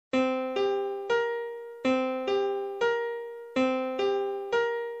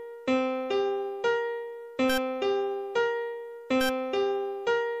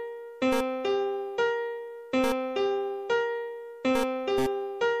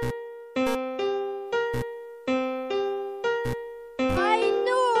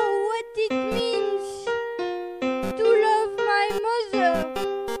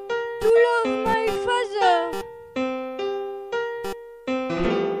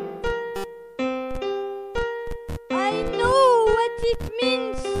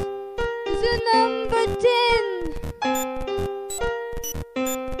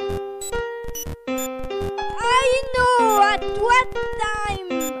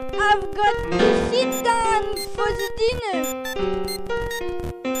have got to sit down for the dinner.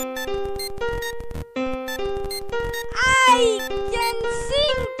 I can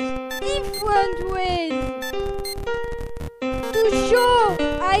think different ways to show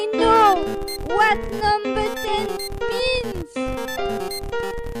I know what number 10 means.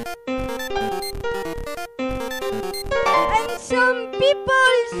 And some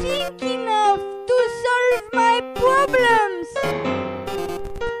people think enough to solve my problems.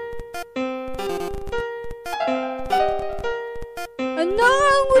 An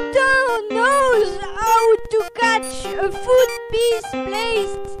orangutan knows how to catch a food piece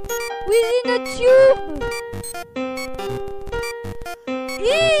placed within a tube.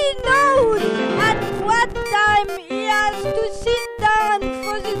 He knows at what time he has to sit down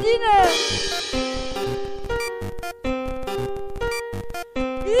for the dinner.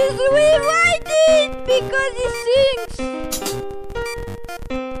 He's rewriting because he thinks.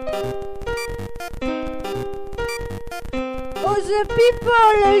 Other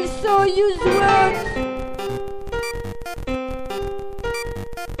people also use words.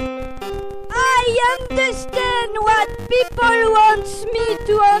 I understand what people want me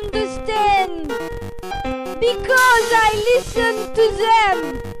to understand because I listen to them.